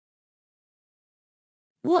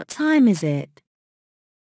What time is it?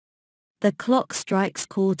 The clock strikes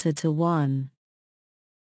 1:45.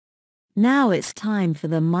 Now it's time for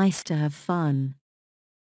the mice to have fun.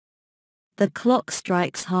 The clock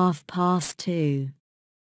strikes 2:30.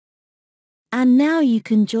 And now you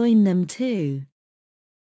can join them too.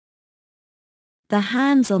 The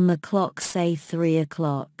hands on the clock say 3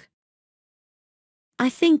 o'clock. I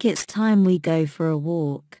think it's time we go for a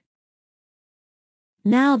walk.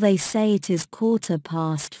 Now they say it is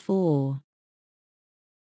 4:15.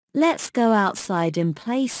 Let's go outside and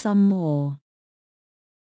play some more.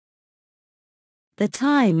 The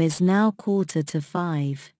time is now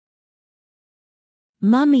 4:45.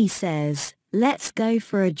 Mummy says, let's go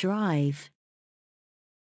for a drive.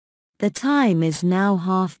 The time is now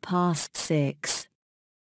 6:30.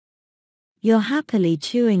 You're happily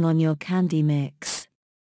chewing on your candy mix.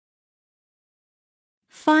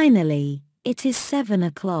 Finally, it is 7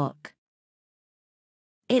 o'clock.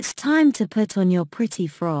 It's time to put on your pretty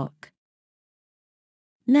frock.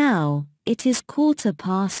 Now, it is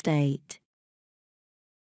 8:15.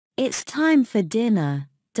 It's time for dinner,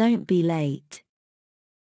 don't be late.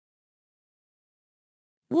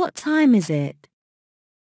 What time is it?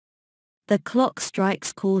 The clock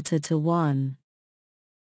strikes 1:45.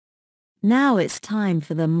 Now it's time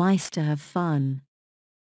for the mice to have fun.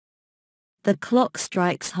 The clock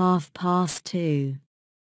strikes 2:30.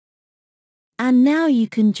 And now you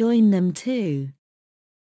can join them too.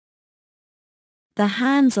 The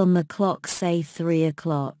hands on the clock say 3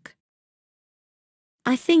 o'clock.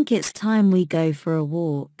 I think it's time we go for a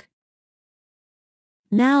walk.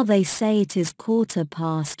 Now they say it is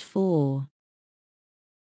 4:15.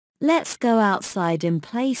 Let's go outside and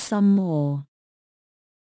play some more.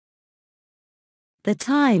 The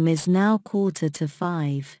time is now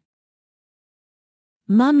 4:45.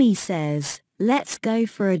 Mummy says, let's go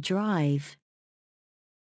for a drive.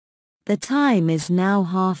 The time is now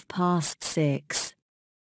 6:30.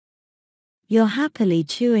 You're happily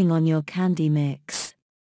chewing on your candy mix.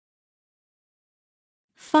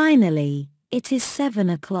 Finally, it is 7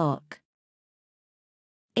 o'clock.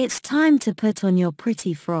 It's time to put on your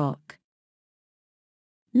pretty frock.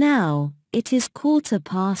 Now, it is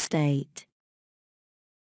 8:15.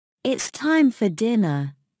 It's time for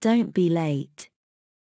dinner, don't be late.